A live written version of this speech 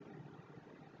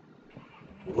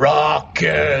Rock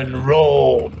and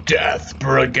Roll Death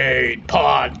Brigade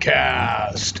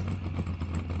podcast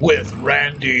with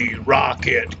Randy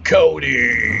Rocket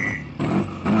Cody.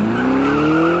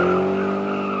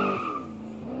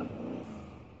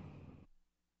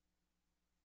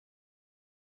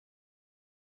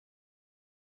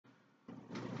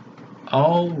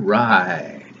 All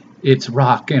right. It's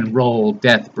Rock and Roll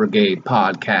Death Brigade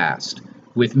podcast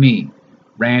with me,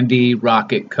 Randy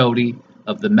Rocket Cody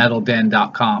of the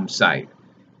MetalDen.com site.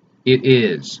 It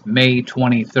is May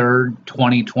 23rd,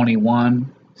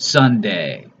 2021,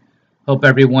 Sunday. Hope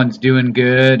everyone's doing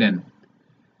good and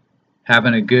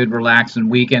having a good, relaxing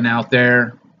weekend out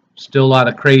there. Still a lot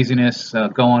of craziness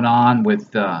going on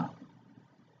with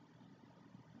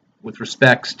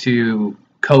respects to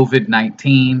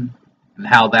COVID-19 and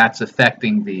how that's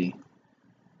affecting the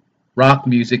rock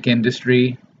music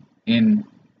industry in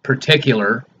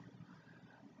particular.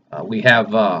 We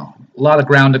have a lot of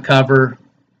ground to cover,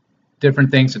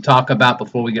 different things to talk about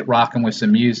before we get rocking with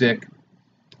some music.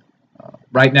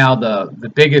 Right now,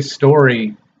 the biggest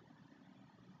story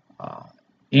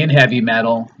in heavy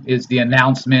metal is the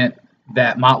announcement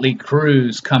that Motley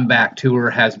Crue's comeback tour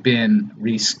has been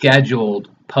rescheduled,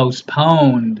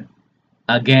 postponed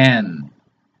again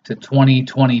to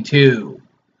 2022.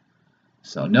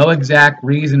 So no exact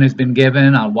reason has been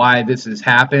given on why this has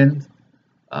happened.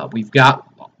 We've got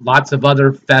lots of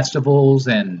other festivals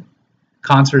and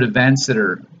concert events that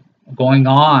are going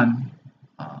on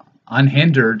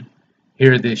unhindered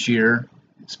here this year,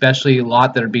 especially a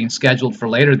lot that are being scheduled for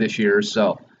later this year.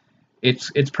 So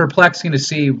it's perplexing to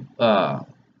see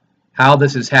how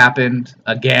this has happened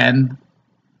again.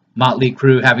 Motley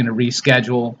Crue having to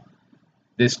reschedule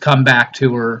this comeback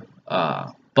tour,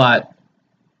 but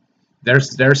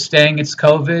they're saying it's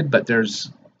COVID, but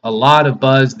there's a lot of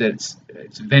buzz that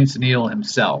it's Vince Neil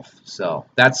himself. So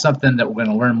that's something that we're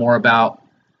going to learn more about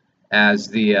as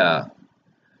the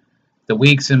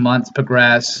weeks and months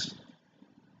progress,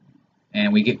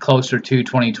 and we get closer to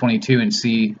 2022 and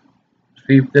see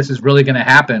if this is really going to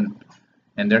happen,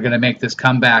 and they're going to make this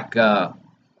comeback a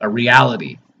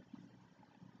reality.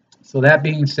 So that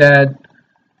being said,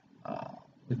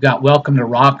 we've got Welcome to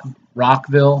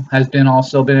Rockville has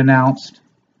also been announced.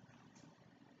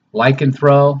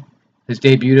 Lycanthrope has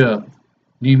debuted a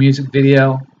new music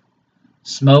video.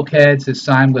 Smokeheads has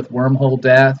signed with Wormhole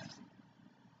Death.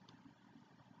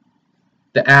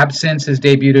 The Absence has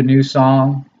debuted a new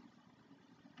song.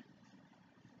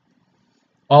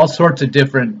 All sorts of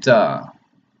different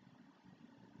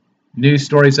news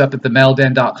stories up at the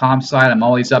MetalDen.com site. I'm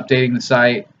always updating the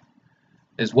site.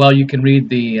 As well, you can read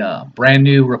the brand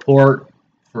new report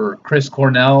for Chris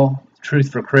Cornell,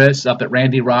 Truth for Chris, up at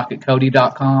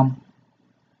RandyRocketCody.com.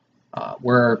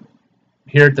 We're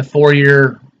here at the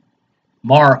 4-year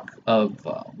mark of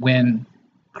when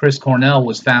Chris Cornell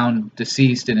was found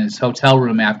deceased in his hotel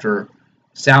room after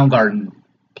Soundgarden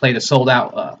played a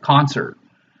sold-out concert.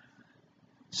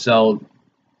 So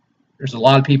there's a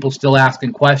lot of people still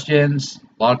asking questions,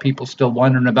 a lot of people still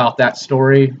wondering about that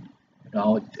story. You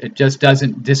know, it just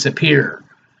doesn't disappear.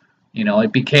 You know,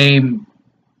 it became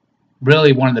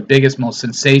really one of the biggest, most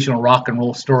sensational rock and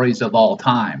roll stories of all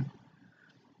time,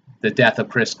 the death of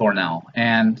Chris Cornell.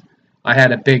 And I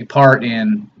had a big part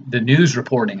in the news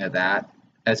reporting of that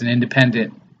as an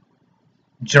independent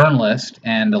journalist,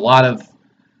 and a lot of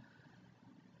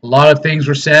things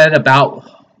were said about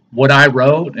what I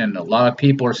wrote, and a lot of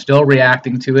people are still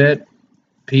reacting to it.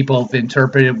 People have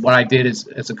interpreted what I did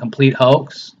as a complete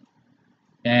hoax,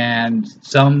 and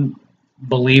some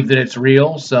believe that it's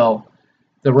real. So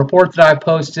the report that I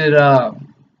posted up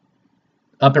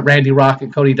at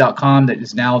RandyRocketCody.com that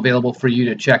is now available for you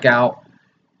to check out,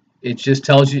 it just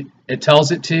tells it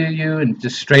to you in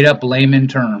just straight up layman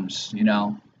terms. You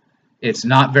know, it's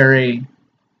not very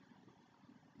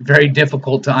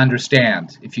difficult to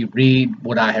understand if you read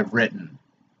what I have written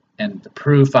and the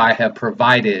proof I have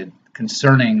provided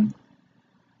concerning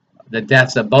the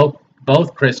deaths of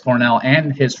both Chris Cornell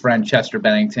and his friend Chester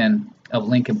Bennington of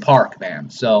Linkin Park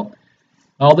band. So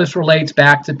all this relates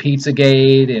back to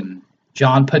Pizzagate and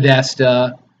John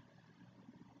Podesta,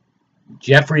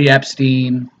 Jeffrey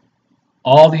Epstein,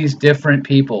 all these different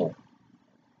people.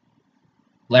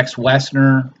 Lex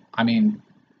Wessner,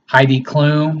 Heidi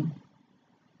Klum.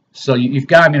 So you've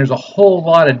got, there's a whole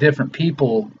lot of different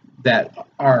people that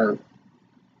are,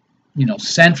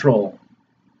 central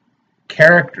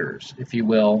characters, if you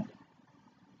will,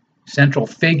 central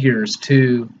figures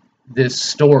to this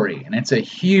story. And it's a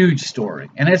huge story.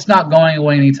 And it's not going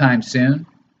away anytime soon.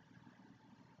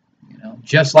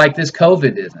 Just like this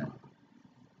COVID isn't.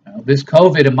 This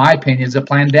COVID, in my opinion, is a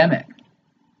pandemic.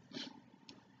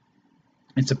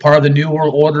 It's a part of the New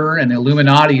World Order and the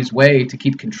Illuminati's way to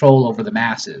keep control over the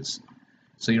masses.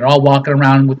 So you're all walking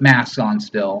around with masks on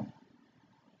still.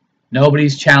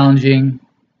 Nobody's challenging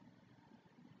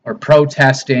or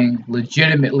protesting,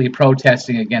 legitimately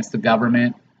protesting against the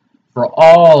government for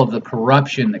all of the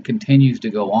corruption that continues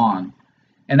to go on.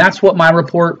 And that's what my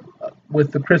report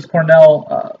with the Chris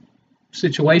Cornell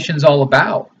situation is all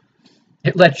about.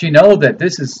 It lets you know that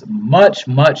this is much,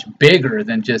 much bigger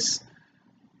than just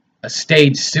a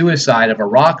staged suicide of a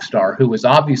rock star who was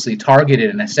obviously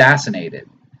targeted and assassinated.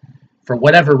 For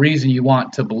whatever reason you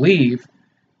want to believe,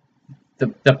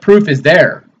 the proof is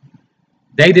there.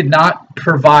 They did not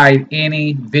provide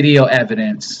any video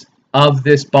evidence of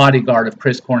this bodyguard of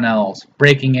Chris Cornell's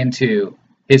breaking into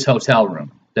his hotel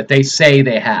room that they say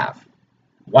they have.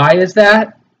 Why is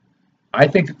that? I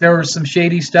think that there was some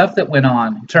shady stuff that went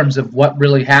on in terms of what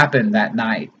really happened that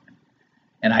night.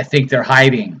 And I think they're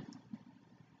hiding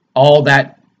all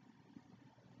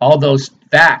those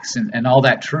facts and all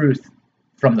that truth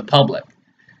from the public.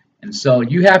 And so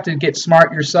you have to get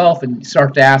smart yourself and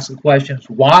start to ask the questions,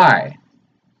 why?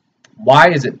 Why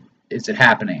is it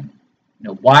happening? You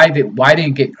know, why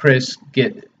didn't Chris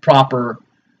get proper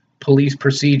police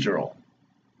procedural?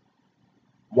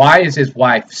 Why is his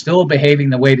wife still behaving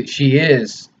the way that she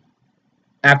is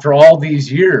after all these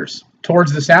years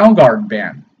towards the Soundgarden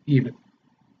band? Even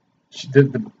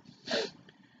the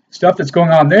stuff that's going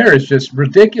on there is just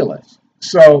ridiculous.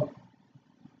 So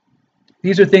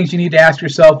these are things you need to ask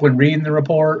yourself when reading the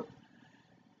report.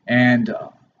 And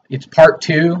it's part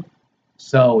 2.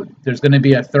 So there's going to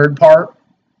be a third part.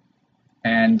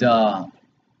 And,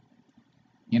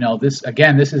 you know, this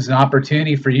is an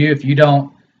opportunity for you. If you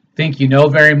don't think you know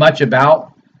very much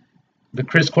about the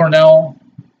Chris Cornell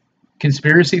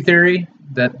conspiracy theory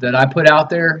that I put out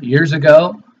there years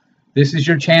ago, this is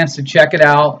your chance to check it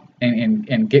out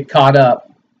and get caught up.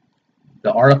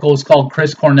 The article is called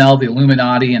Chris Cornell, the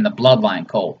Illuminati, and the Bloodline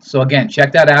Cult. So again,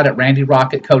 check that out at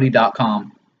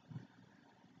randyrocketcody.com.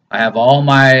 I have all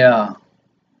my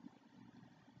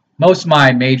most of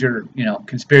my major,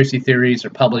 conspiracy theories are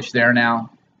published there now.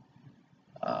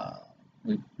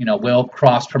 We'll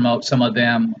cross-promote some of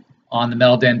them on the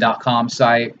metalden.com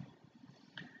site.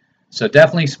 So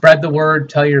definitely spread the word.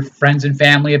 Tell your friends and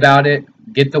family about it.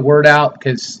 Get the word out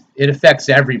because it affects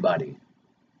everybody.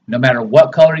 No matter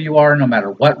what color you are, no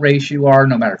matter what race you are,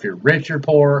 no matter if you're rich or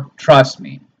poor, trust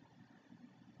me.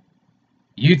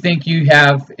 You think you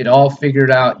have it all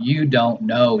figured out. You don't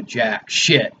know jack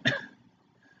shit.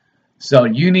 So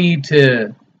you need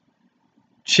to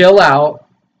chill out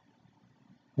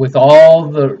with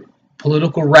all the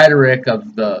political rhetoric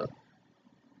of the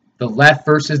left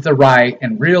versus the right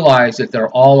and realize that they're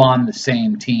all on the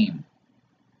same team.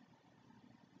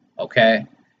 Okay?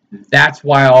 That's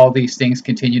why all these things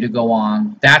continue to go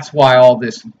on. That's why all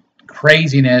this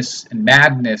craziness and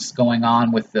madness going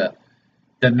on with the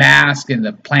mask and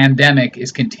the pandemic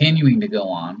is continuing to go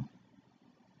on.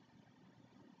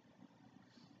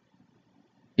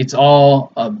 It's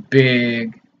all a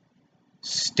big,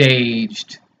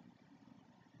 staged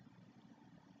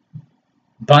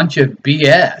bunch of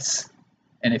BS.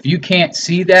 And if you can't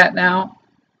see that now,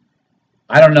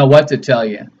 I don't know what to tell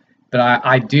you. But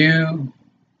I do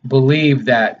believe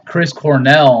that Chris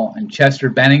Cornell and Chester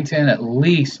Bennington at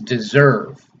least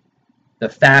deserve the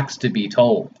facts to be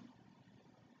told.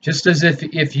 Just as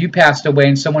if you passed away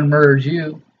and someone murdered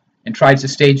you and tried to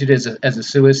stage it as a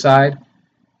suicide,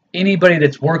 anybody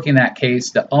that's working that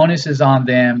case, the onus is on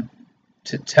them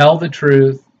to tell the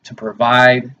truth, to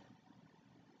provide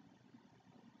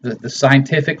the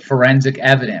scientific forensic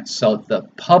evidence so the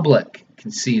public can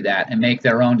see that and make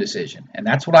their own decision. And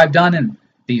that's what I've done in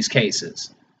these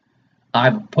cases.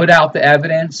 I've put out the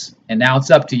evidence, and now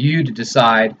it's up to you to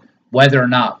decide whether or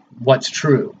not what's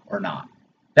true or not.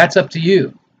 That's up to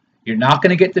you. You're not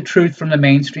going to get the truth from the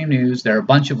mainstream news. They're a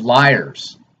bunch of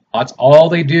liars. That's all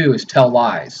they do is tell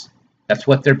lies. That's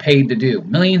what they're paid to do.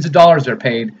 Millions of dollars they're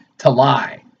paid to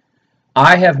lie.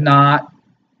 I have not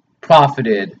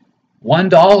profited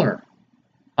 $1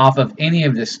 off of any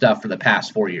of this stuff for the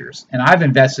past 4 years. And I've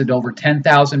invested over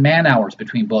 10,000 man-hours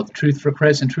between both Truth for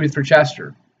Chris and Truth for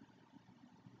Chester.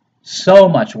 So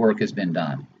much work has been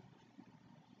done.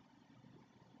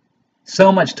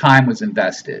 So much time was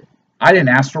invested. I didn't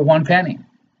ask for one penny.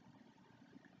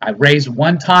 I raised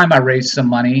some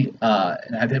money,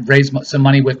 and I've raised some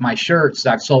money with my shirts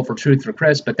that I've sold for Truth for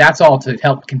Chris, but that's all to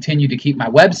help continue to keep my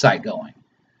website going.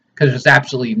 Because there's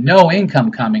absolutely no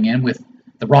income coming in with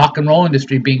the rock and roll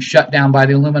industry being shut down by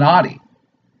the Illuminati.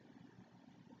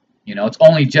 It's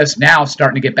only just now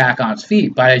starting to get back on its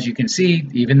feet. But as you can see,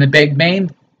 even the big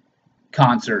main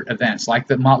concert events, like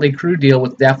the Motley Crue deal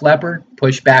with Def Leppard,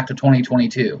 pushed back to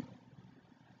 2022.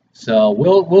 So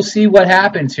we'll see what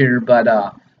happens here, but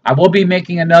I will be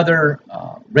making another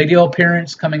radio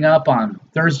appearance coming up on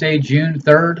Thursday, June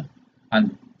 3rd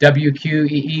on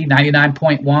WQEE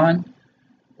 99.1,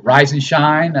 Rise and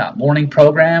Shine morning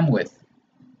program with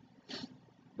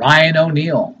Ryan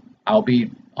O'Neill. I'll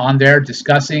be on there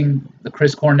discussing the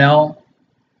Chris Cornell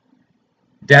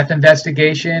death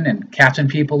investigation and catching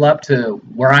people up to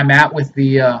where I'm at with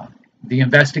the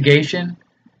investigation.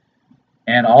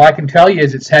 And all I can tell you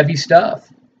is it's heavy stuff.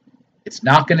 It's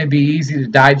not going to be easy to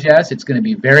digest. It's going to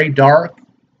be very dark.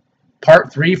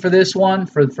 Part 3 for this one,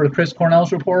 for Chris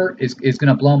Cornell's report, is going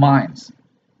to blow minds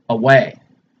away.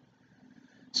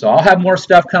 So I'll have more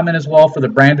stuff coming as well for the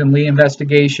Brandon Lee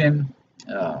investigation.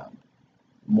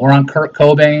 More on Kurt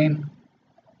Cobain,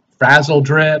 Frazzle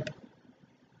Drip,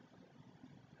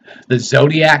 the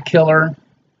Zodiac Killer,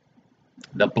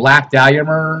 the Black Dahlia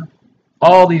murder,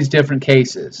 all these different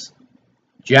cases.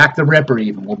 Jack the Ripper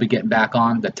even we'll be getting back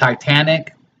on. The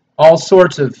Titanic, all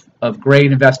sorts of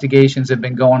great investigations have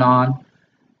been going on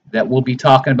that we'll be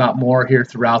talking about more here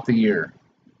throughout the year.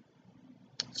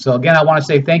 So again, I want to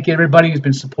say thank you to everybody who's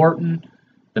been supporting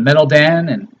the Metal Den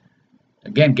and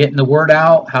again, getting the word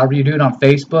out, however you do it on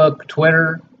Facebook,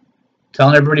 Twitter,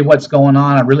 telling everybody what's going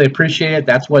on. I really appreciate it.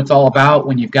 That's what it's all about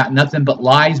when you've got nothing but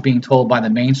lies being told by the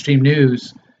mainstream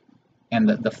news and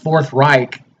the Fourth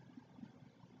Reich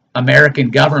American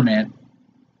government.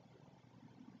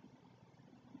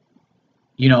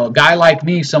 You know, a guy like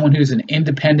me, someone who's an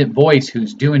independent voice,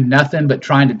 who's doing nothing but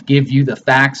trying to give you the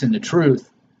facts and the truth,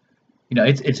 you know,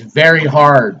 it's very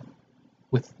hard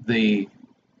with the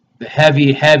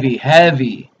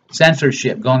heavy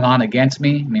censorship going on against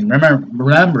me. I mean,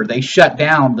 remember they shut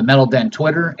down the Metal Den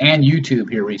Twitter and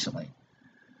YouTube here recently.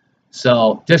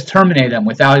 So just terminate them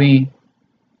without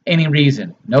any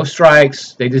reason. No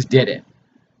strikes. They just did it.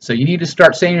 So you need to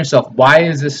start saying to yourself, why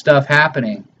is this stuff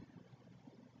happening?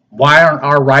 Why aren't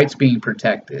our rights being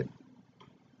protected?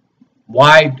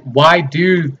 Why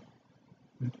do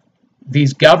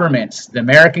these governments, the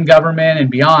American government and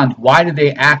beyond, why do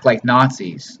they act like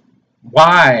Nazis?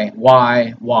 Why?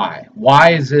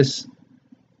 Why is this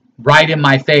right in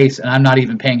my face and I'm not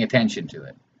even paying attention to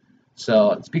it?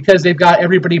 So it's because they've got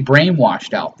everybody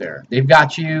brainwashed out there. They've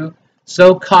got you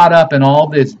so caught up in all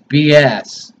this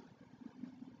BS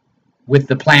with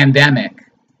the pandemic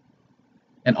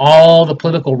and all the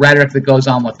political rhetoric that goes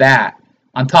on with that,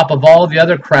 on top of all the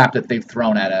other crap that they've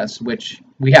thrown at us, which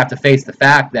we have to face the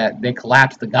fact that they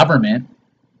collapsed the government.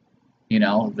 You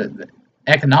know,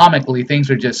 economically,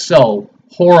 things are just so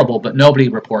horrible, but nobody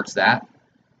reports that.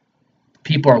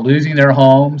 People are losing their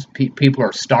homes. People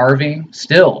are starving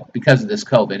still because of this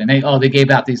COVID. And they gave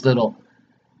out these little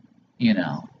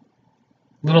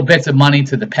bits of money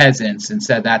to the peasants and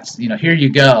said, that's, here you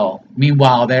go.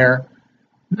 Meanwhile,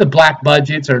 the black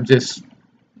budgets are just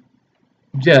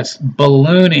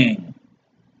ballooning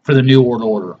for the New World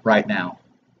Order right now,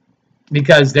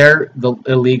 because they're the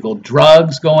illegal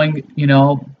drugs going,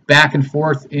 back and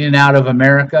forth in and out of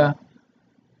America,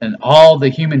 and all the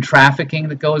human trafficking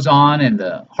that goes on, and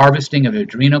the harvesting of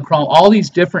adrenochrome, all these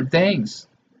different things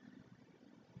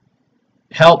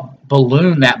help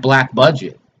balloon that black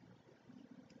budget.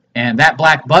 And that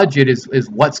black budget is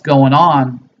what's going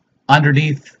on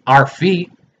underneath our feet,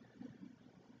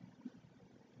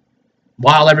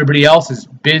 while everybody else is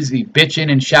busy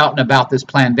bitching and shouting about this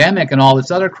pandemic and all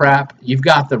this other crap. You've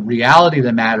got the reality of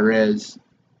the matter is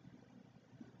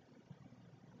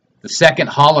the second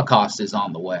Holocaust is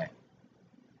on the way.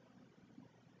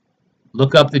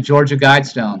 Look up the Georgia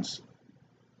Guidestones.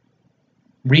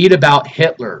 Read about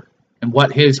Hitler and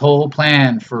what his whole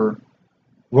plan for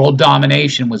world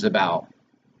domination was about.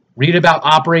 Read about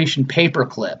Operation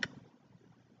Paperclip,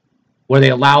 where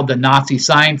they allowed the Nazi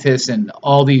scientists and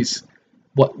all these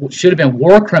what should have been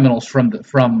war criminals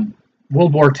from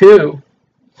World War II.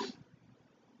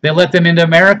 They let them into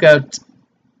America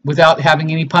without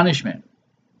having any punishment,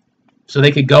 so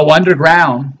they could go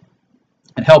underground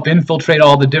and help infiltrate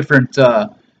all the different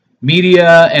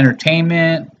media,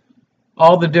 entertainment,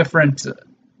 all the different,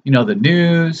 the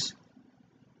news.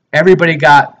 Everybody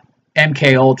got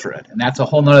MK Ultra, and that's a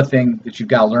whole nother thing that you've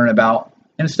got to learn about,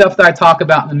 and stuff that I talk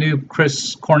about in the new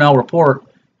Chris Cornell report.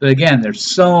 But again, there's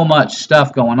so much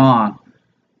stuff going on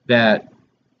that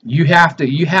you have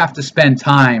to spend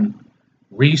time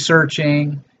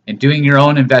researching and doing your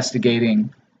own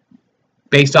investigating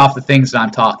based off the things that I'm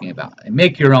talking about, and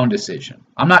make your own decision.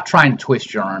 I'm not trying to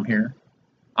twist your arm here.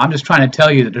 I'm just trying to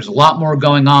tell you that there's a lot more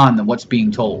going on than what's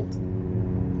being told.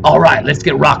 All right, let's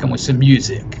get rocking with some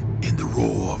music. In the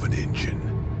roar of an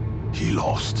engine, he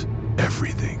lost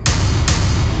everything.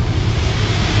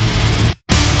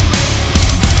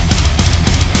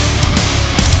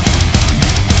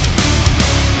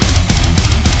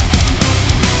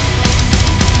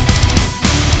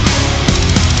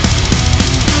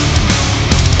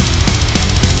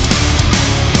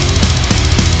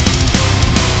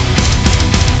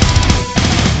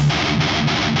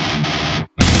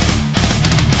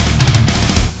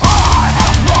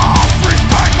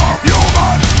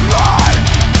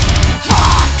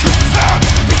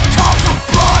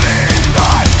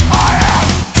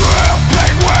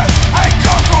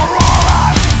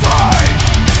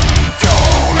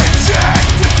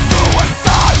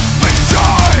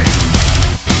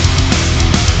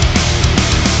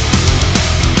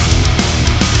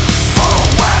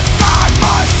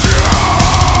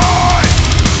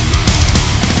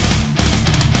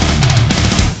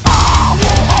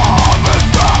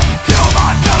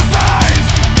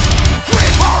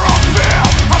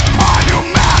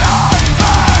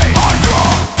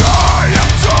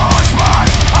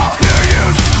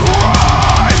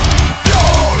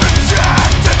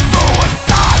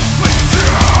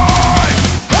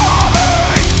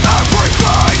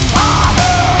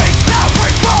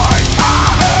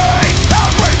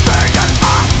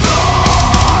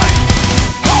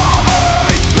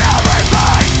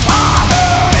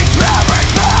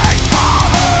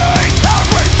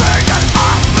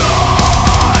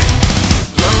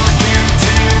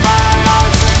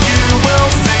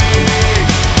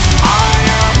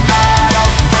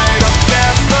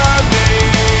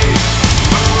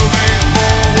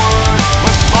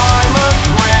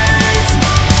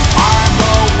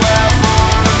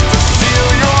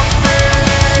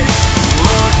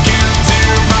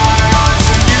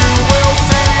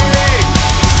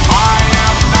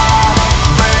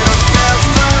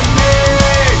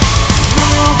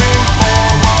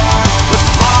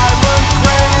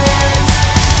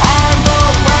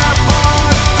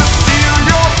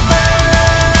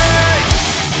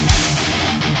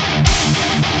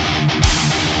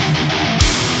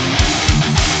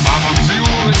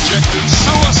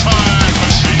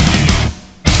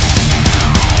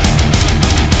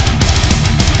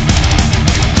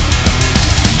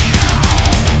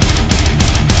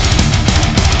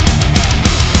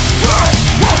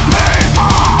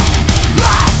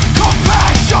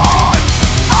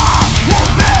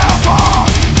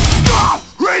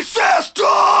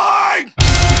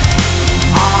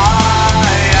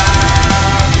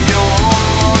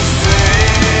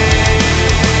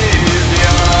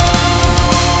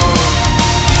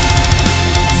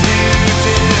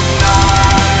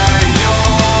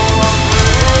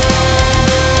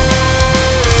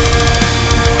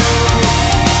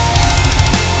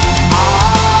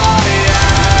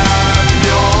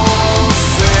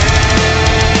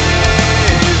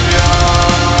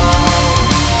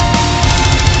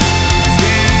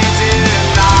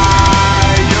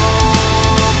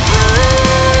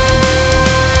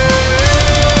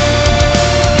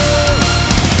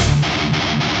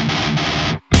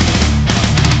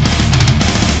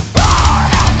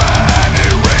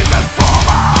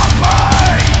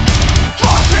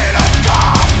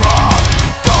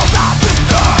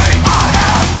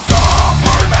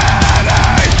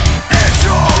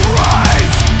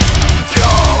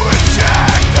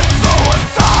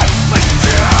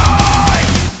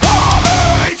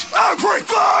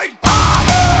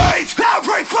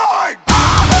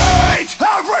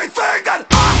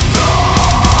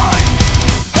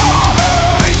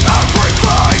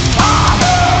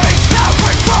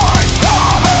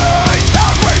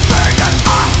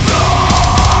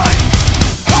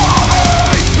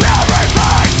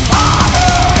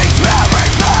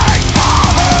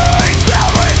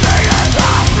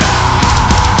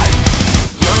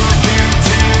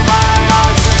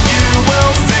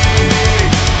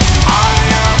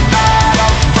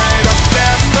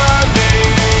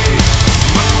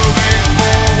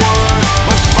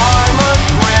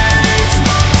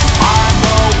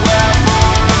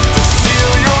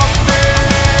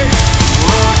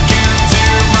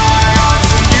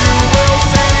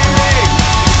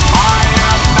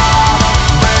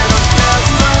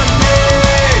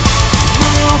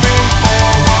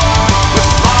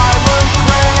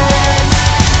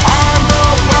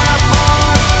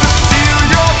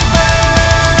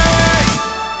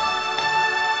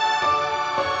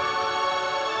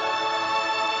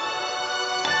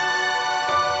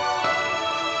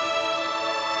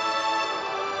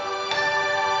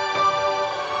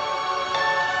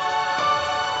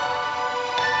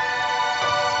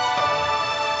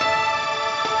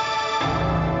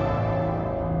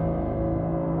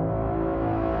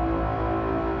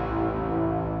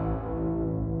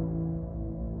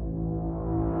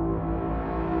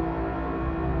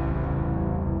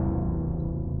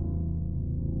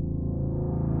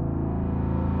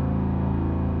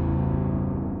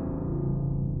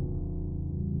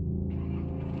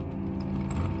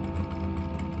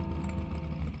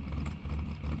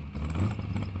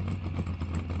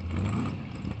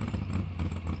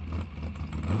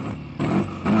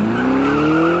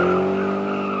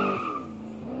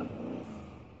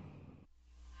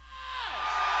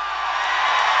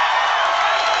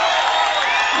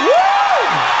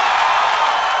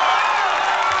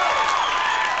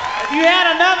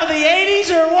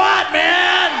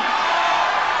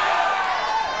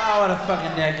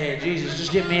 fucking decade. Jesus,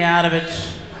 just get me out of it.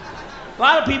 A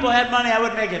lot of people had money, I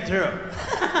would make it through.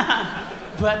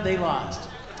 But they lost.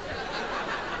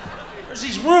 There's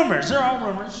these rumors. They're all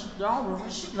rumors. They're all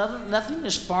rumors. Nothing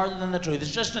is farther than the truth.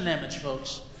 It's just an image,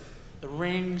 folks. The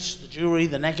rings, the jewelry,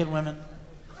 the naked women.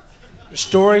 The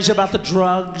stories about the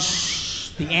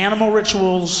drugs, the animal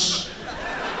rituals.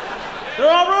 They're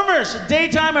all rumors. At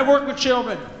daytime, I work with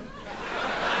children.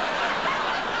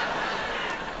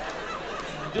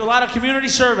 I do a lot of community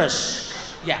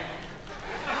service. Yeah.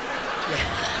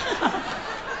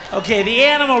 Okay, the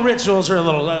animal rituals are a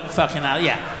little fucking out.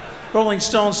 Yeah. Rolling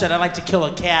Stone said, I like to kill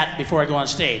a cat before I go on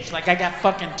stage. Like, I got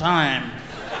fucking time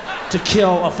to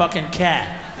kill a fucking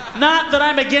cat. Not that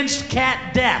I'm against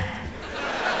cat death.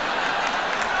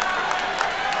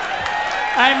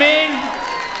 I mean,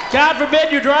 God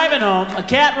forbid you're driving home, a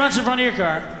cat runs in front of your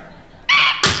car,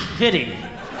 hit him.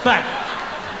 But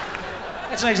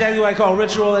that's not exactly what I call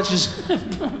ritual, that's just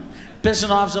pissing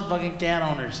off some fucking cat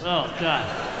owners. Oh, God.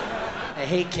 I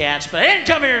hate cats, but I didn't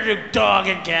come here to do dog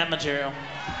and cat material.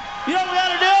 You know what we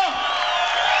ought to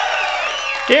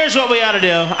do? Here's what we ought to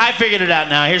do. I figured it out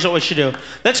now. Here's what we should do.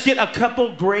 Let's get a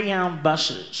couple Greyhound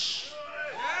buses.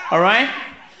 All right?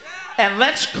 And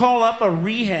let's call up a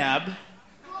rehab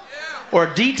or a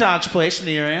detox place in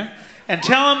the area and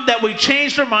tell them that we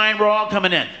changed our mind. We're all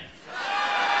coming in.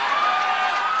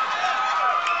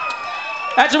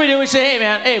 That's what we do. We say, hey,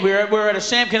 man, hey, we're at a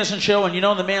Sam Kinison show, and you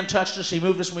know the man touched us. He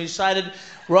moved us, and we decided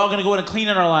we're all going to go in and clean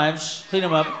in our lives, clean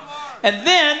them up. And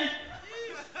then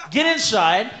get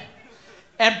inside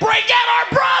and break out our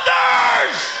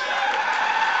brothers!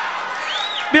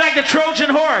 Be like the Trojan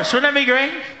horse. Wouldn't that be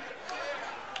great?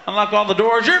 Unlock all the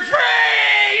doors. You're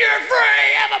free! You're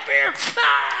free! Have a beer!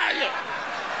 Ah, yeah.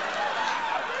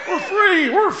 We're free!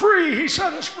 We're free! He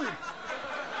set us free.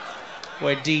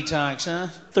 Boy, detox, huh?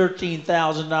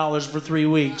 $13,000 for 3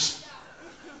 weeks.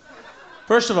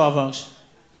 First of all, folks,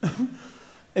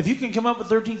 if you can come up with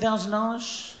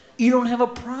 $13,000, you don't have a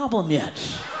problem yet.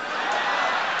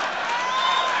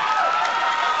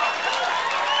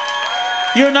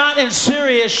 You're not in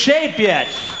serious shape yet.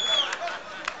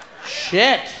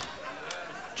 Shit.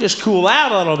 Just cool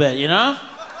out a little bit, you know?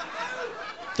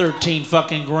 13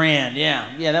 fucking grand,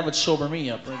 yeah. Yeah, that would sober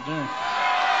me up right there.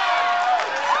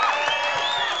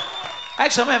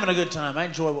 Actually, I'm having a good time. I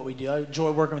enjoy what we do. I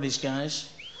enjoy working with these guys.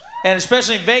 And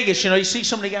especially in Vegas, you know, you see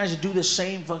so many guys that do the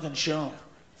same fucking show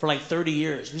for like 30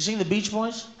 years. Have you seen the Beach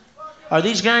Boys? Are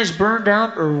these guys burned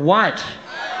out or what?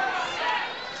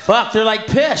 Fuck, they're like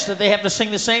pissed that they have to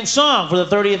sing the same song for the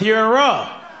 30th year in a row.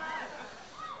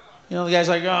 You know, the guy's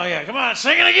like, oh yeah, come on,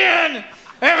 sing it again.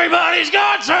 Everybody's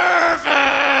gone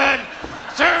surfing.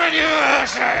 Surfing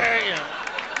USA. You know.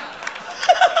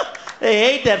 They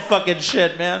hate that fucking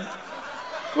shit, man.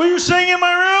 Will you sing in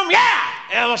my room? Yeah!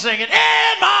 Yeah, we'll sing it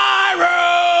in my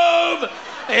room!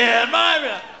 In my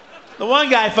room. The one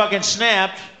guy fucking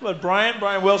snapped. What,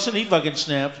 Brian Wilson, he fucking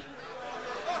snapped.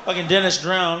 Fucking Dennis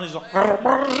drowned. He's like, you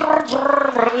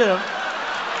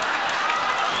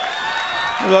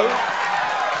know.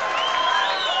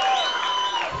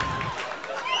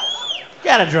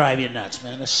 Gotta drive you nuts,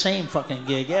 man. The same fucking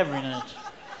gig every night.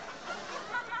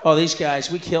 Oh, these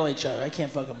guys, we kill each other. I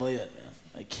can't fucking believe it, man.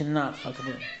 I cannot fucking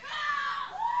believe it.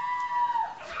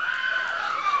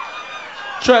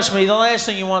 Trust me, the last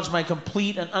thing you want is my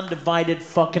complete and undivided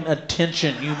fucking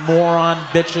attention, you moron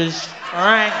bitches. All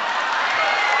right?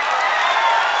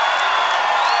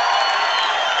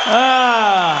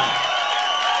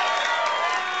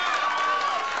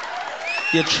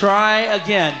 You try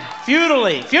again.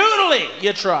 Futilely,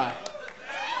 you try.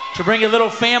 To bring a little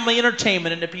family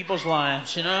entertainment into people's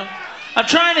lives, you know? I'm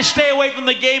trying to stay away from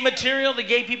the gay material. The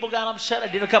gay people got upset. I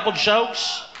did a couple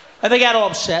jokes, and they got all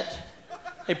upset.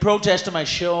 They protested my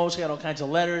shows. They got all kinds of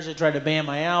letters. They tried to ban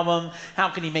my album. How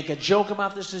can he make a joke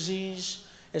about this disease?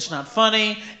 It's not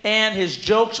funny. And his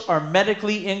jokes are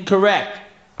medically incorrect.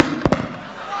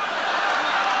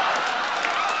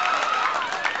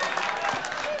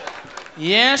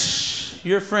 Yes,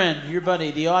 your friend, your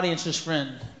buddy, the audience's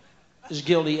friend, is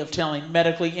guilty of telling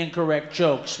medically incorrect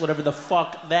jokes, whatever the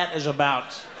fuck that is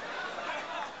about.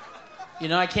 You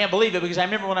know, I can't believe it because I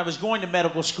remember when I was going to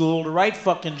medical school to write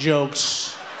fucking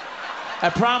jokes,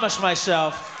 I promised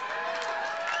myself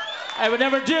I would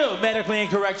never do medically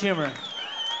incorrect humor.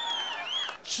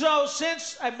 So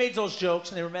since I made those jokes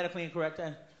and they were medically incorrect,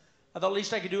 I thought the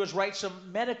least I could do is write some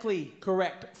medically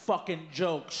correct fucking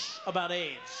jokes about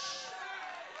AIDS.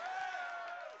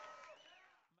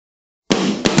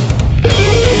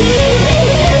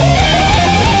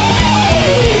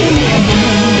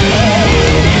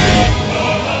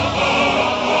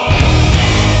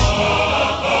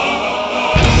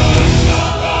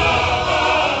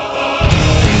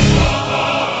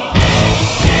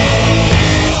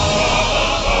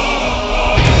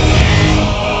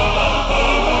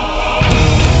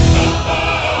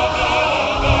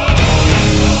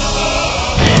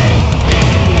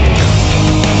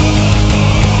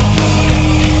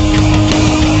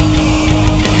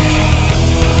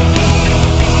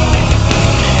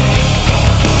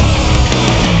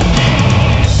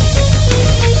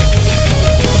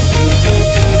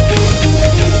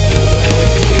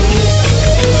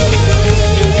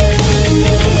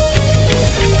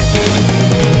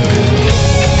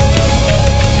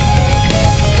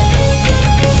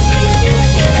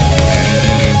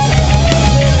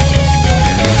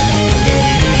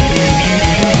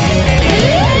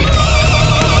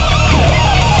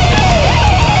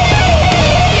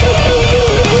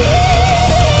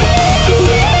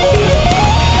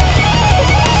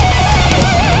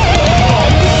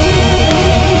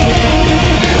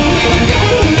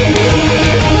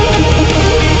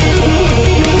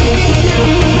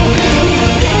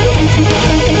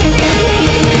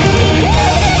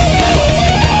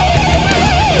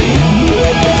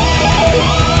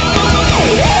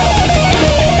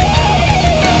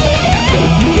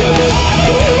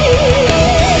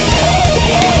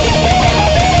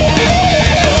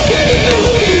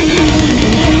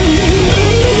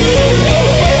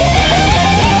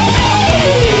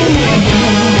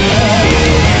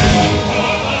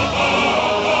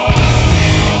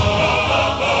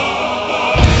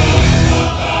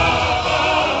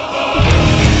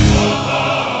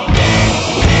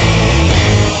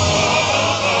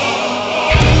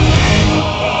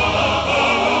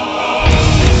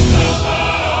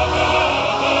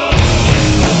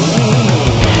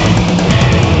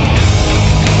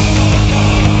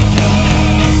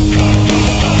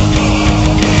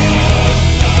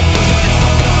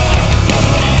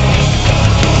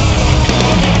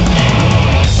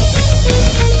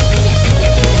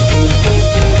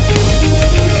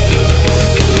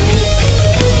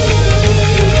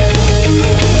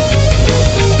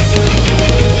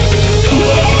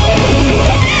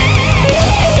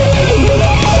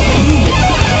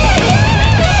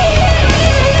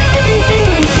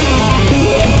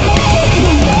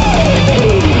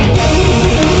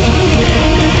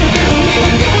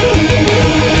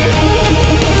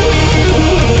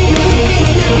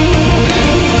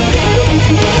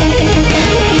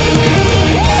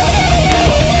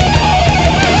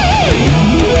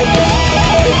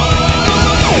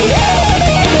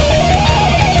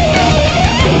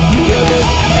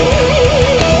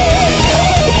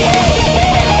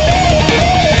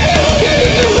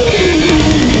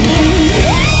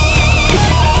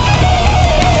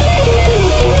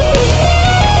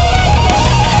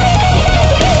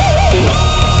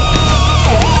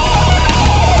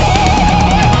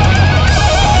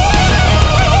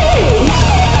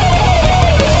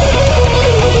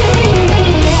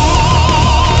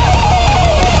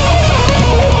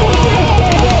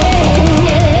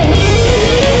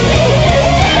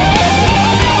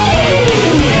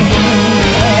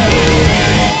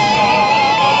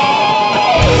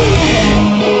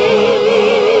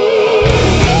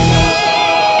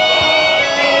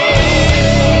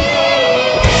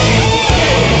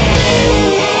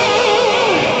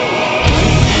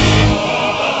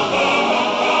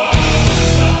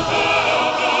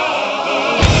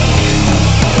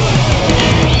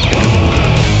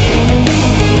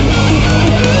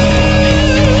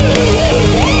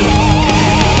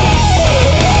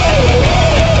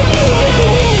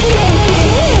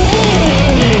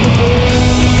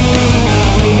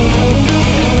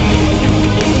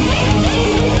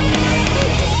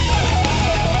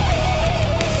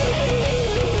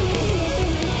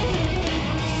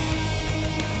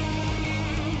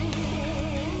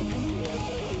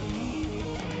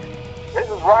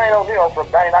 Ryan O'Neal from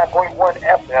 99.1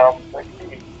 FM,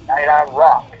 99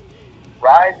 Rock.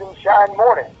 Rise and shine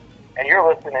morning. And you're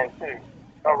listening to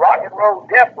the Rock and Roll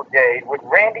Death Brigade with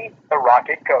Randy the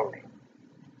Rocket Cody.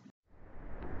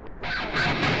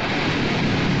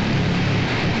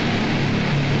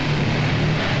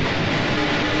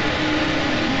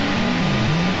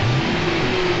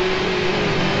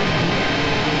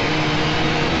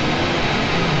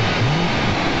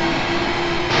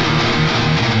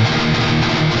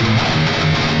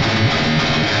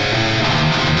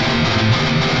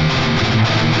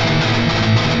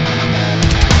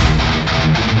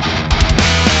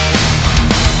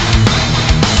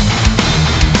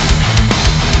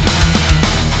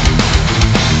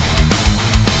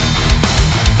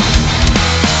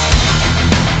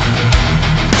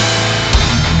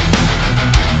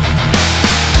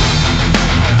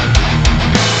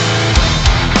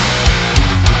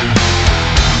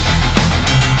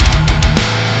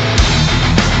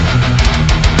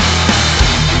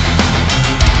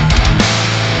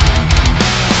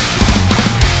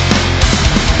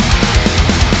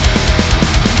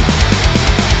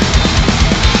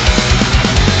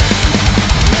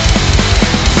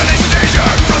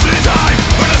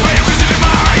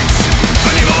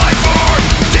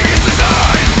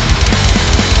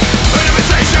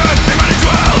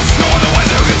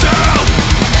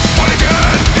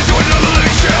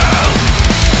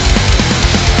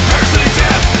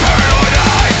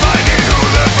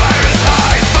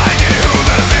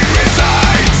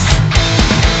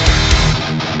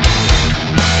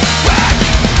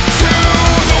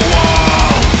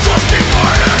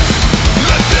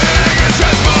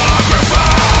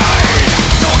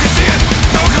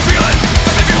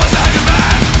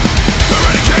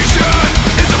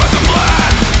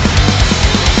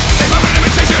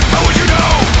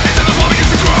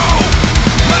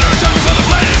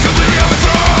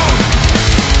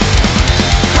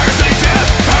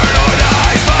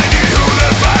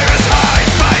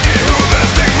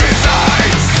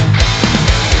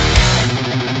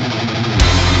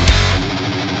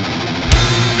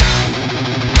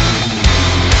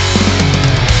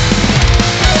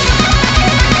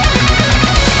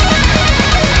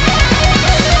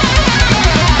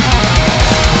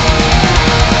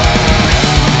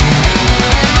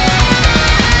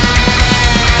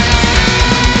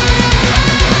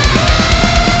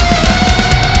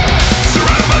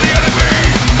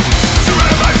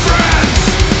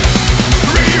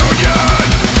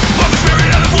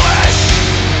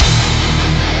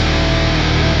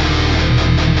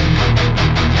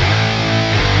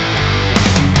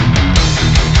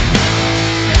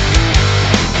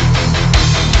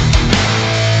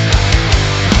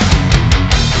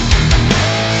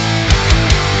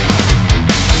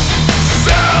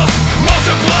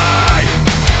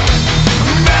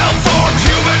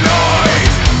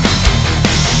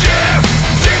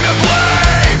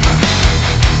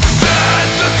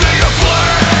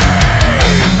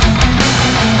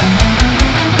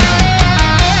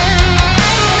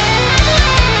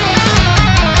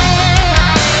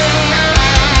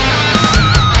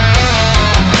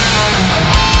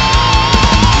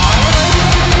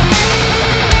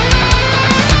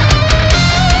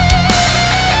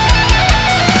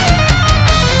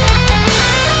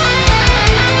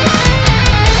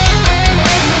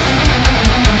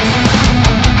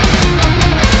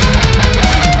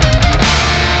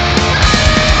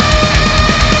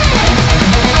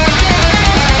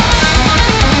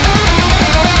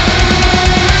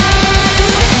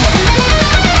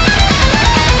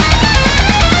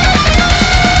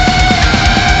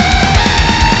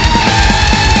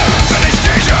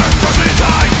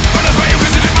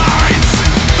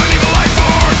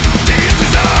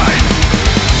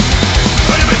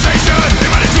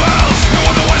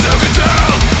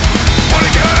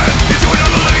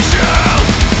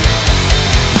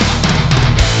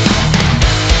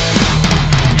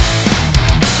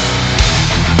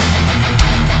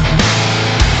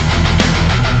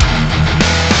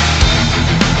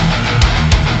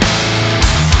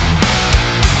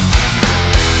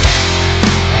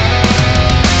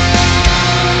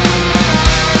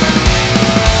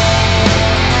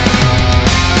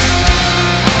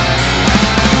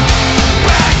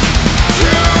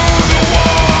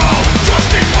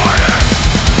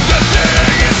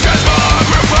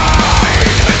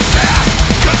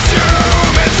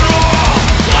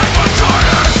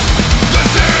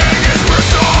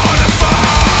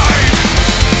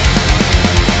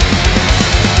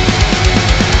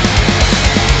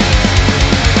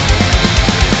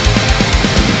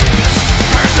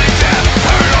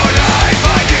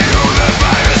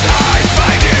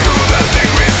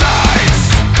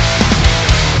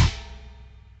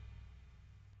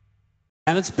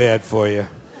 That's bad for you.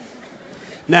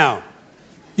 Now,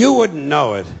 you wouldn't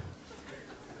know it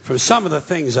from some of the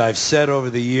things I've said over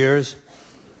the years,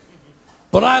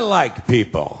 but I like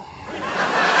people.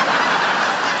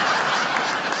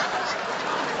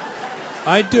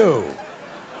 I do.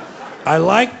 I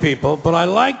like people, but I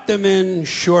like them in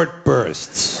short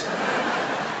bursts.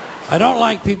 I don't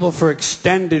like people for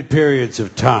extended periods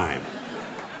of time.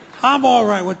 I'm all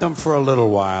right with them for a little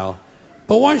while,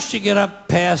 but once you get up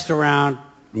past around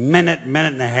minute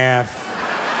and a half,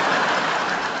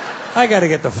 I got to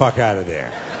get the fuck out of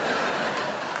there.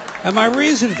 And my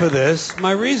reason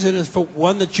is for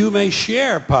one that you may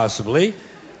share, possibly.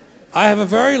 I have a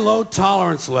very low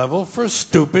tolerance level for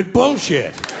stupid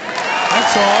bullshit.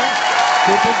 That's all.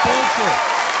 Stupid bullshit.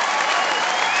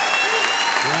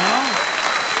 You know?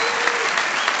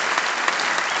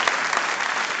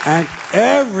 And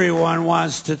everyone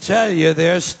wants to tell you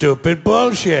their stupid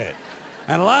bullshit.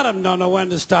 And a lot of them don't know when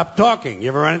to stop talking. You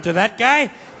ever run into that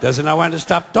guy? Doesn't know when to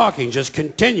stop talking, just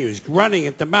continues running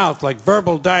at the mouth like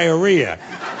verbal diarrhea.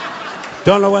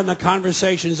 Don't know when the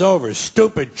conversation's over.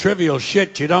 Stupid, trivial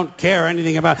shit you don't care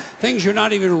anything about. Things you're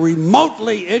not even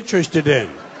remotely interested in.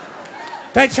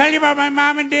 Did I tell you about my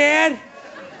mom and dad?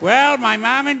 Well, my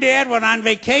mom and dad went on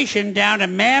vacation down to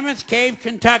Mammoth Cave,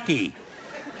 Kentucky.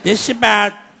 This is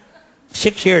about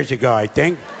 6 years ago, I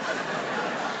think.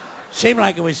 Seemed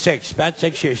like it was about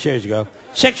 6 years ago.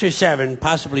 6 or 7,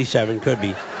 possibly 7, could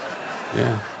be.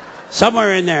 Yeah.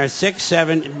 Somewhere in there, 6,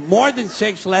 7, more than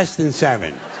 6, less than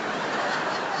 7.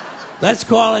 Let's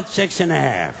call it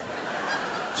 6.5.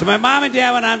 So my mom and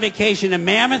dad went on vacation in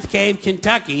Mammoth Cave,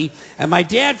 Kentucky, and my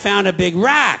dad found a big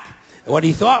rock. What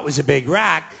he thought was a big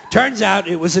rock, turns out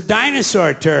it was a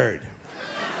dinosaur turd.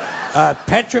 A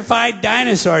petrified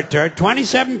dinosaur turd,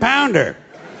 27-pounder.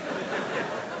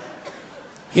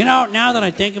 You know, now that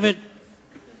I think of it,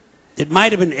 it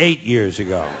might have been 8 years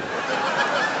ago.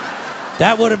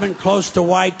 That would have been close to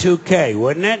Y2K,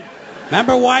 wouldn't it?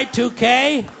 Remember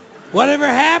Y2K? Whatever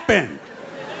happened?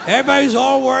 Everybody's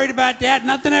all worried about that.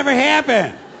 Nothing ever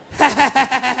happened.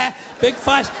 Big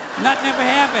fuss. Nothing ever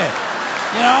happened.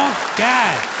 You know?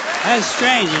 God, that's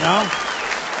strange, you know?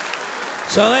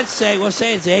 So let's say, we'll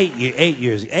say it's 8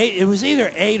 years. It was either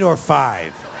 8 or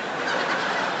 5.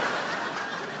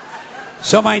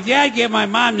 So my dad gave my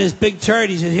mom this big turd.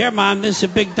 He said, "Here, Mom, this is a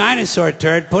big dinosaur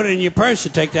turd. Put it in your purse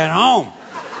and take that home."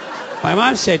 My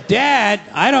mom said, "Dad,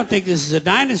 I don't think this is a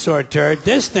dinosaur turd.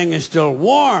 This thing is still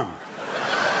warm.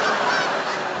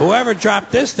 Whoever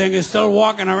dropped this thing is still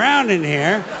walking around in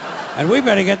here, and we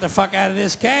better get the fuck out of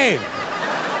this cave."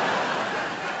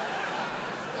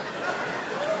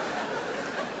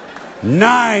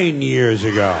 9 years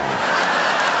ago.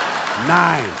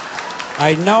 9.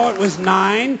 I know it was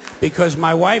 9 because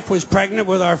my wife was pregnant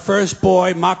with our first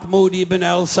boy, Mahmoud ibn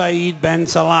El Said ben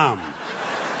Salam.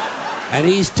 And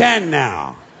he's 10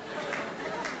 now.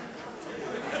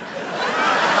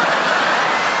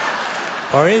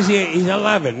 Or is he? He's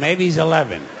 11. Maybe he's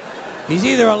 11. He's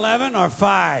either 11 or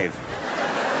 5.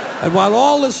 And while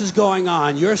all this is going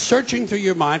on, you're searching through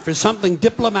your mind for something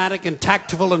diplomatic and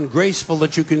tactful and graceful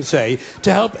that you can say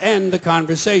to help end the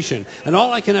conversation. And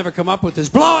all I can ever come up with is,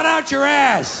 blow it out your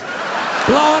ass!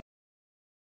 Blow it.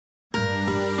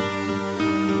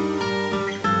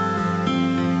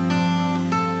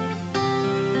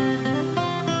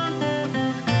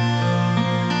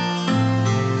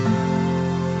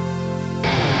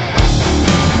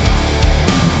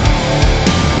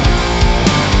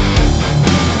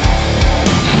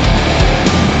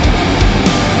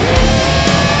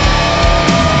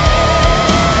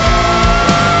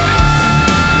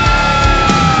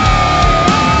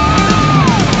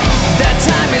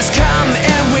 Time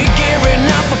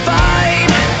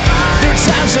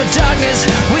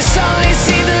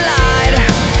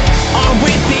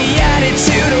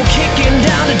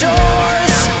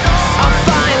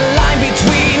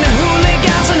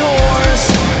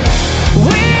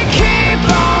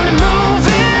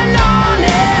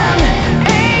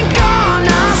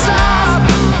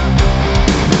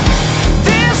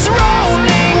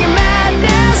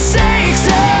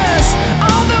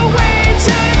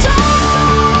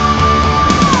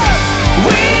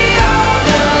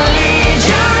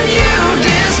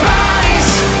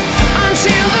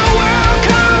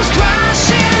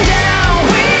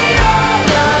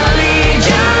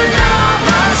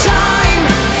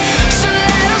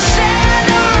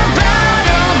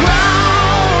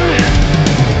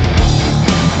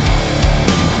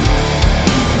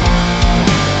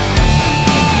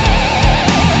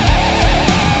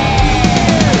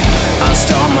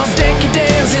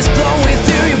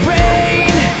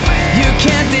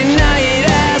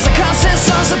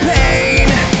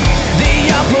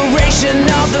vision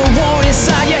of the war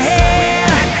inside your head.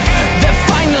 The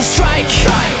final strike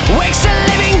wakes the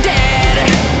living dead.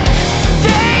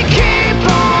 They keep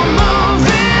on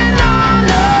moving on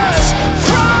us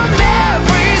from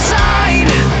every side.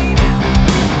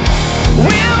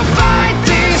 We'll fight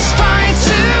this fight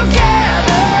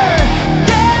together,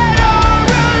 dead or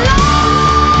alive.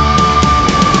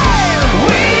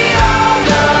 We are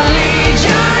the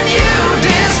legion you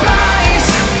despise,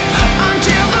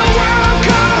 until the world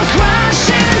comes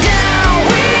crashing down.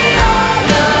 We are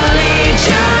the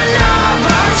legion of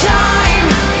our time,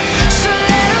 so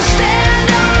let us stand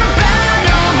our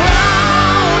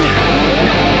battleground.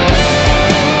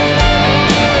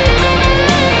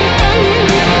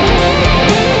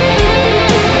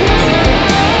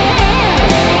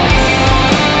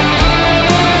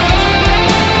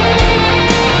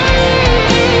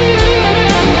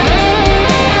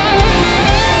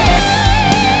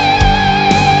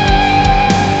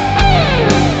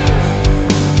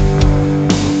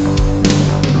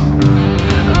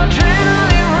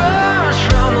 Adrenaline rush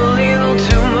from a little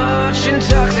too much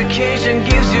intoxication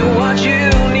gives you what you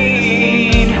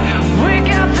need. We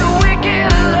got the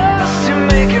wicked lust to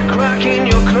make a crack in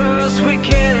your crust. We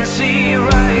can see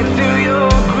right through your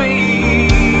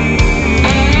greed.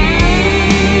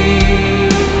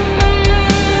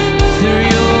 Through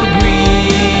your greed.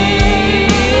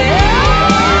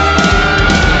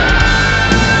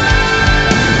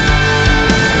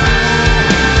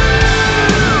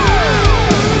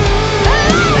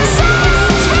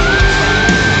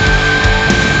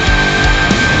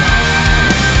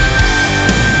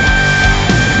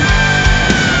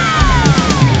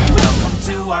 Welcome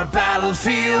to our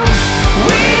battlefield.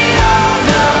 We are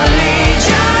the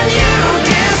legion you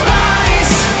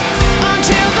despise,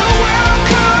 until the world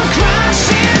comes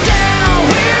crashing down.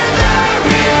 We're the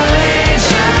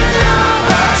religion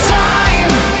of our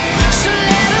time, so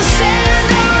let us stand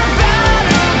our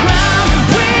battleground.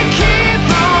 We keep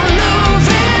on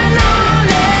moving on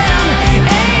and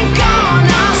ain't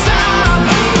gonna stop.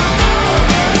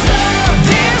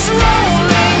 This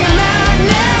rolling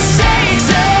madness takes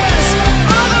us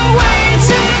all the way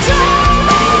to the top.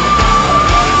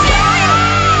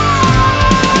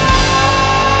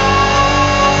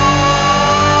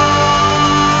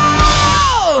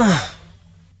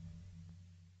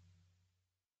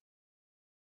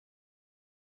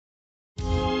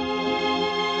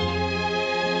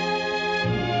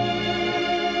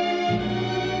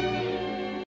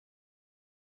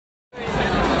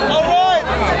 All right.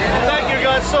 Thank you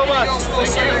guys so much.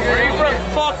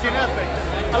 Fucking epic.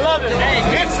 I love it.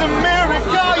 It's a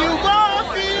miracle you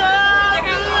walk the earth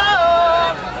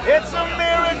alone. It's a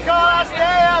miracle I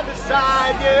stand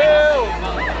beside you.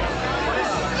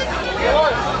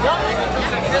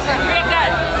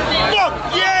 Fuck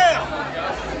yeah!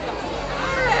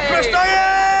 Chris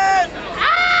Diane!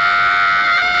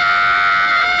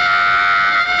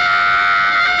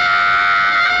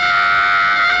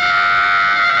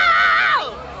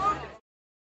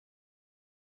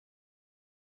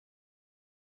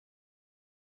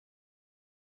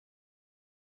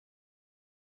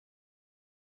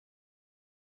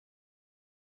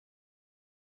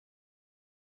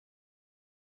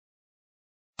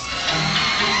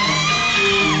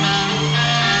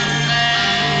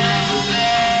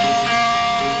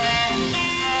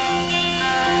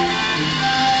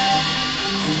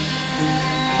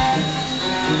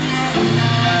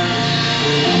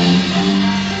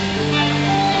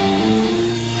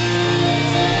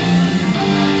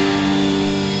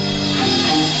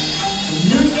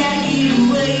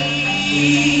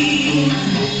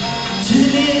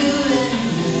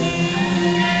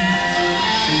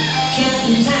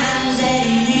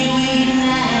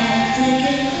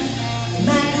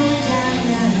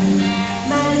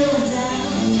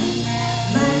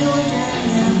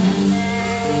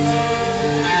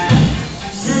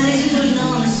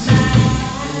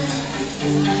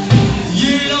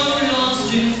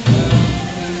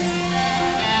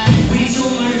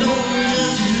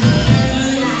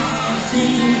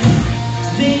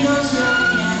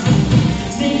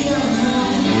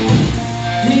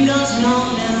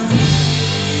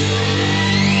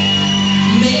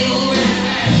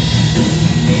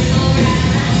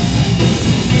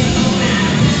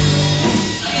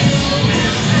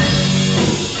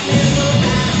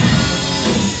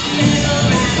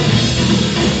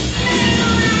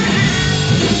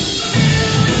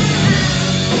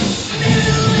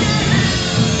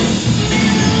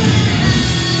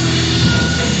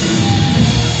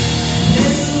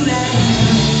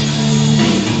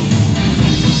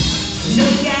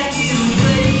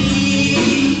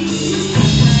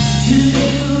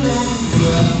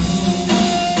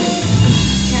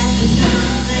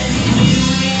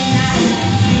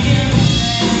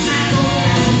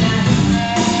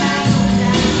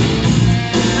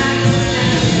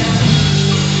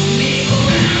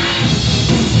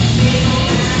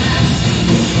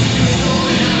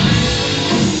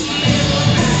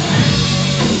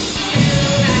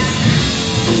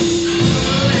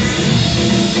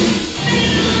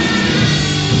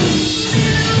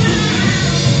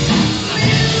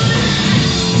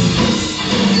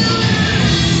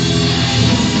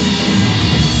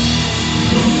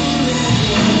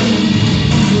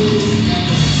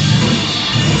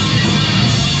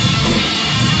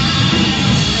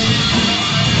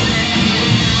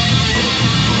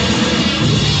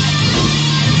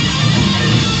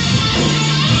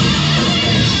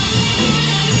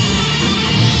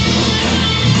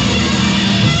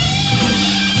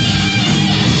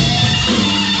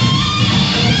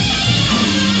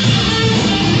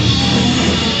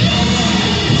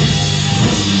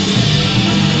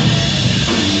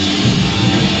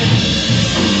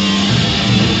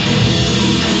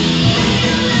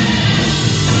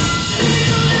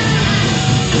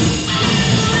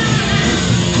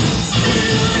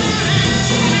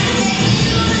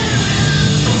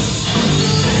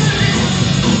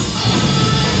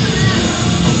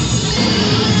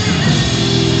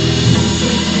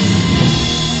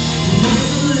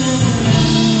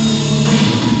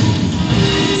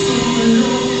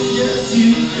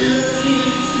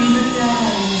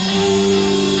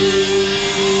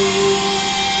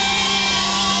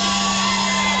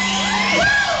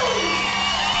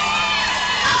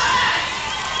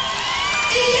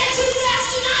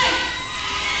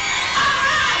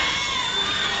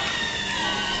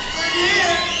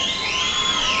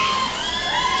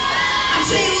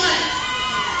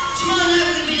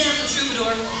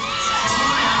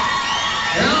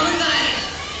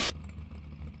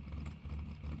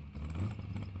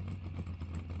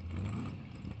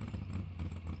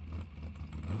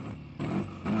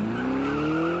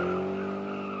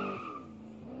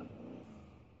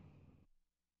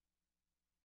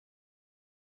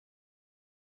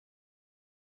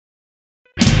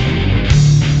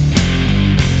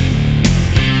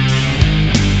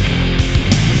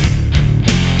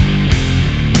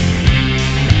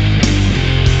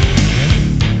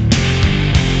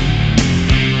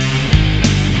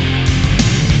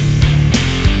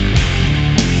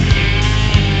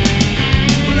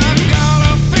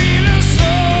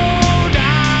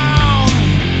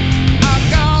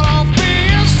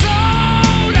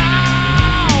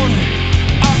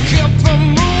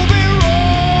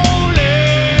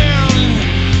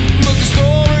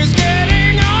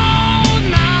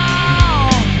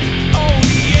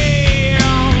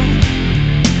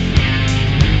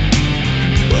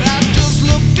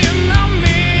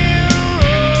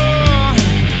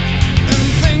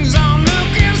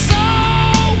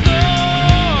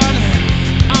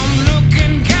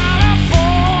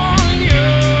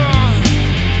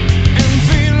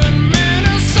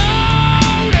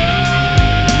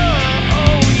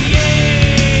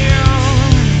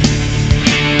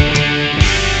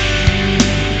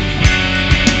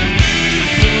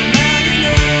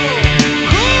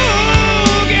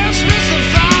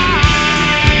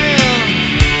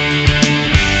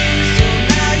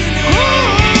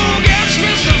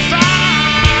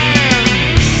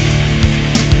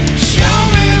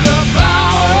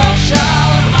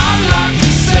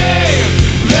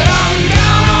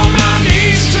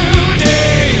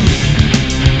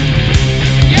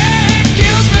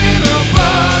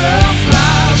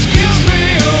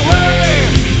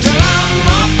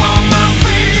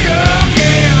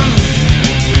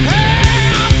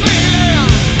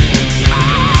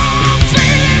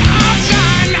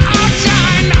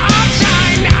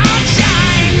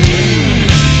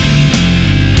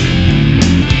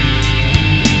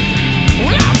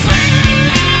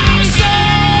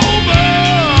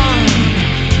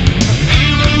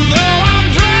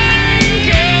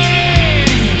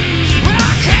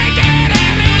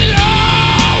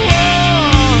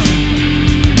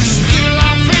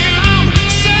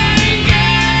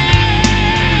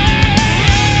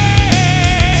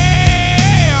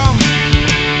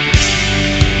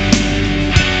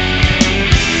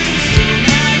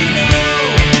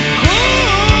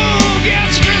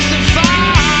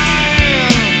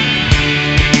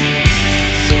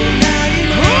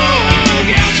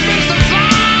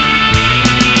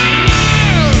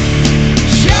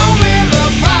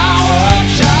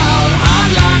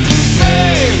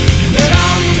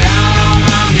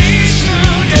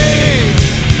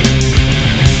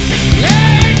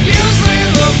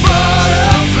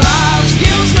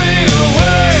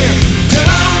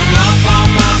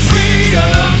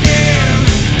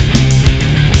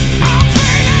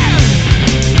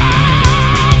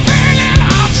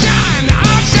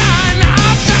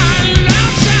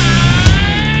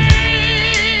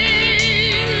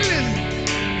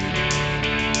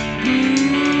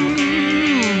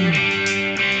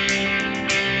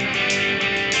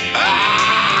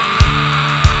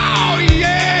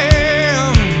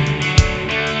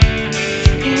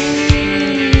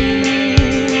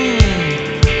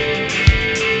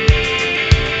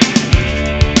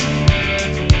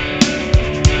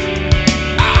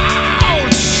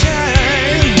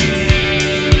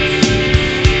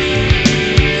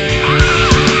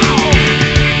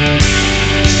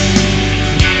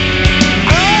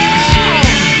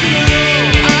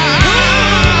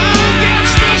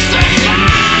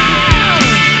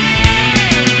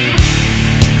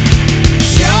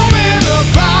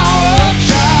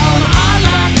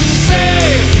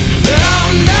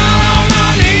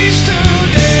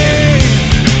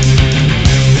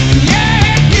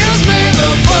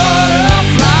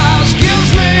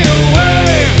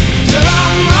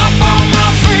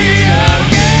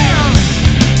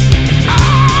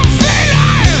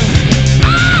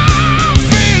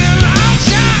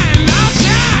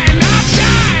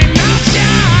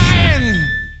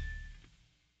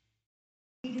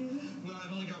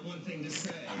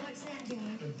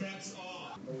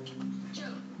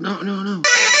 No.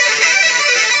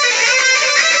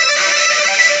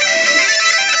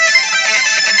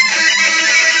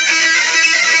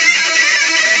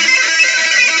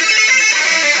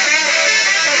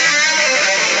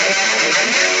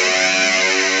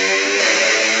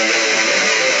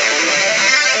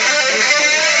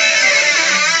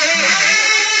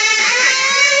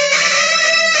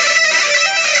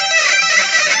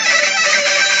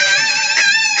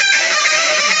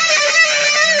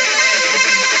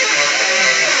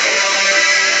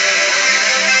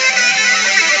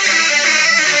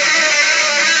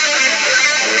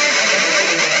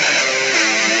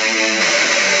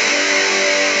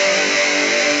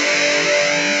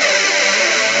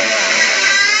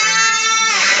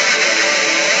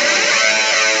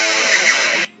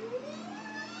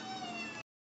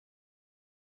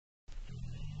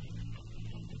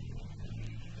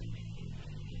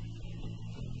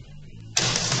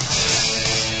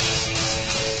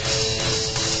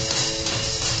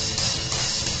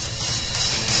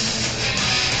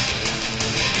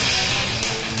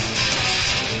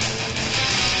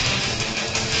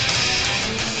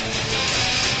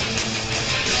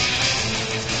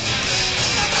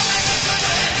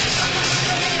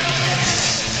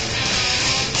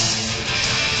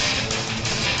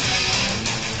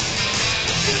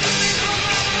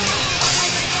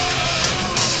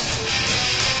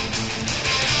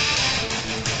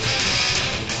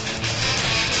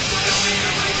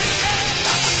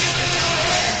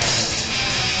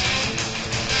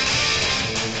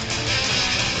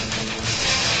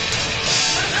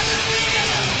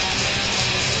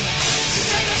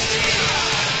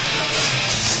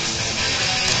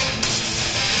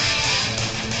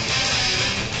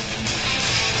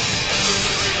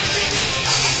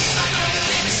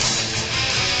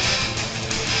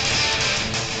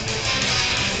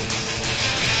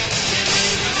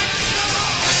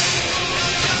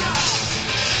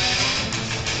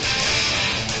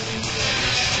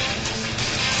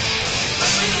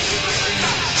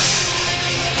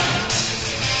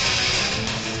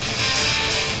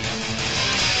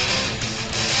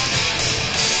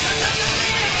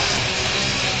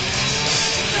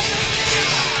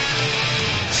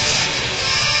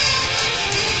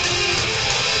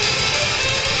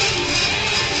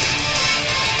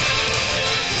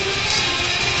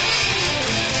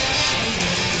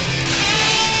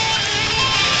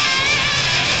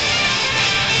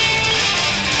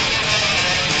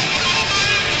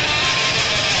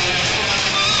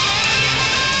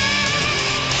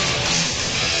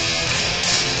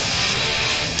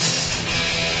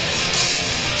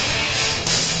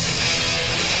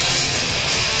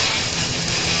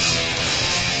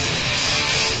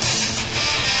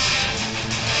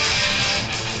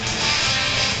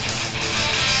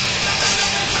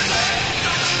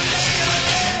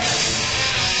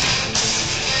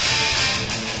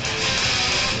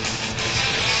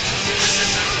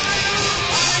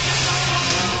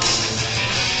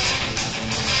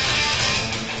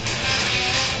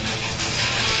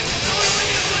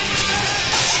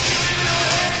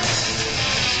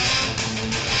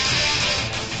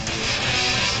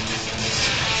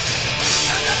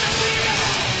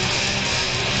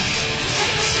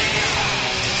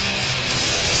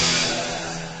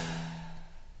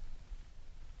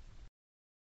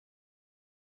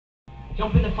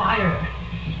 Jump in the fire.